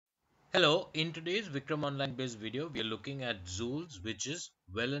Hello, in today's Vikram Online Biz video, we are looking at Zoolz, which is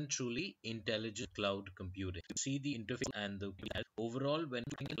well and truly intelligent cloud computing. You see the interface and the overall when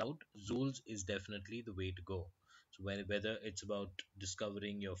looking at cloud, Zoolz is definitely the way to go. So whether it's about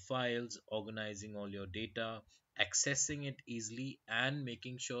discovering your files, organizing all your data, accessing it easily, and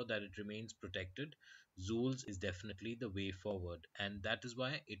making sure that it remains protected, Zoolz is definitely the way forward, and that is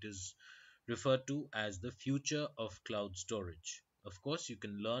why it is referred to as the future of cloud storage. Of course, you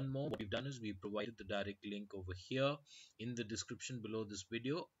can learn more. What we've done is we provided the direct link over here in the description below this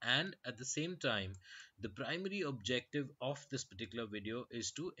video. And at the same time, the primary objective of this particular video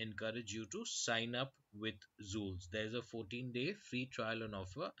is to encourage you to sign up with Zoolz. There's a 14-day free trial on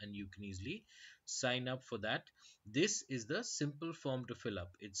offer, and you can easily sign up for that. This is the simple form to fill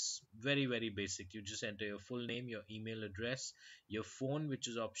up. It's very, very basic. You just enter your full name, your email address, your phone, which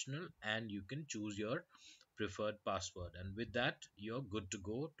is optional, and you can choose your preferred password, and with that you're good to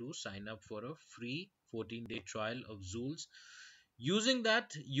go to sign up for a free 14-day trial of Zoolz. Using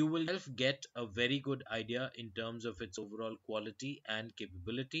that, you will get a very good idea in terms of its overall quality and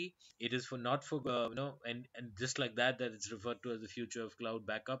capability. It is for not for and just like that it's referred to as the future of cloud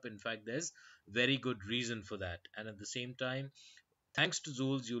backup. In fact, there's very good reason for that, and at the same time, thanks to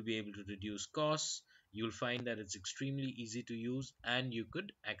Zoolz, you'll be able to reduce costs. You'll find that it's extremely easy to use, and you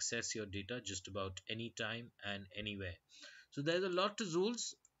could access your data just about any time and anywhere. So there's a lot to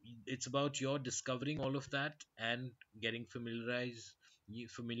Zoolz. It's about your discovering all of that and getting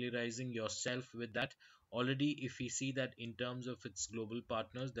familiarizing yourself with that. Already, if we see that in terms of its global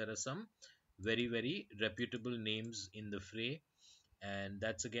partners, there are some very, very reputable names in the fray, and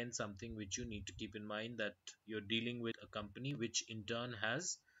that's again something which you need to keep in mind, that you're dealing with a company which in turn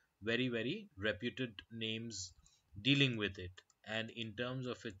has very, very reputed names dealing with it. And in terms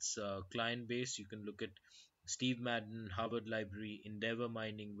of its client base, you can look at Steve Madden, Harvard Library, Endeavor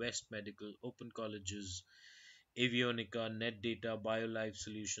Mining, West Medical, Open Colleges, Avionica, NetData, BioLife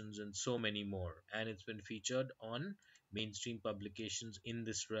Solutions, and so many more. And it's been featured on mainstream publications in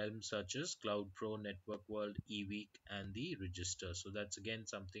this realm, such as Cloud Pro, Network World, eWeek, and the Register. So that's again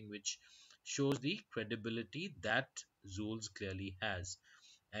something which shows the credibility that Zoolz clearly has.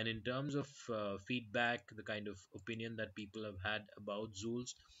 And in terms of feedback, the kind of opinion that people have had about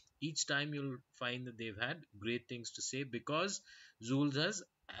Zoolz, each time you'll find that they've had great things to say, because Zoolz has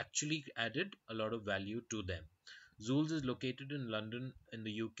actually added a lot of value to them. Zoolz is located in London in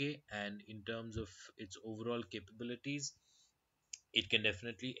the UK, and in terms of its overall capabilities, it can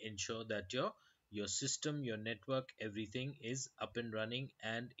definitely ensure that your system, your network, everything is up and running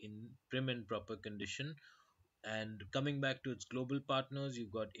and in prim and proper condition. And coming back to its global partners,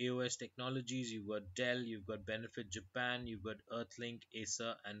 you've got AOS Technologies, you've got Dell, you've got Benefit Japan, you've got Earthlink,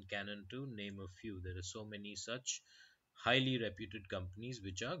 Acer, and Canon, to name a few. There are so many such highly reputed companies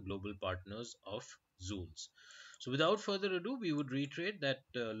which are global partners of Zoolz. So without further ado, we would reiterate that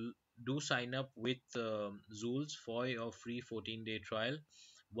do sign up with Zoolz for your free 14-day trial.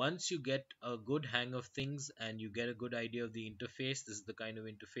 Once you get a good hang of things and you get a good idea of the interface, this is the kind of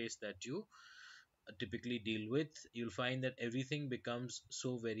interface that you typically deal with, you'll find that everything becomes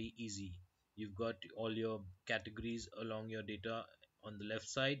so very easy. You've got all your categories along your data on the left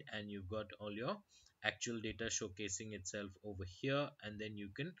side, and you've got all your actual data showcasing itself over here, and then you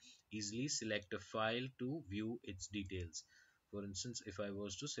can easily select a file to view its details. For instance, if I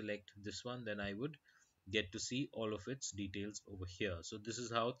was to select this one, then I would get to see all of its details over here. So this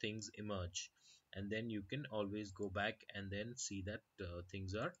is how things emerge, and then you can always go back and then see that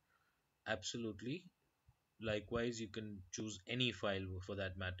things are absolutely. Likewise, you can choose any file for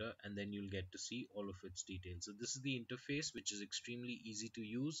that matter, and then you'll get to see all of its details. So this is the interface, which is extremely easy to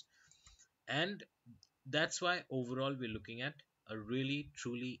use, and that's why overall we're looking at a really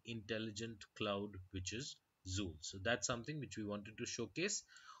truly intelligent cloud, which is Zool. So that's something which we wanted to showcase,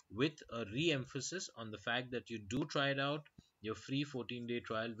 with a re-emphasis on the fact that you do try it out. Your free 14-day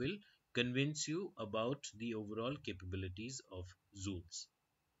trial will convince you about the overall capabilities of Zoolz.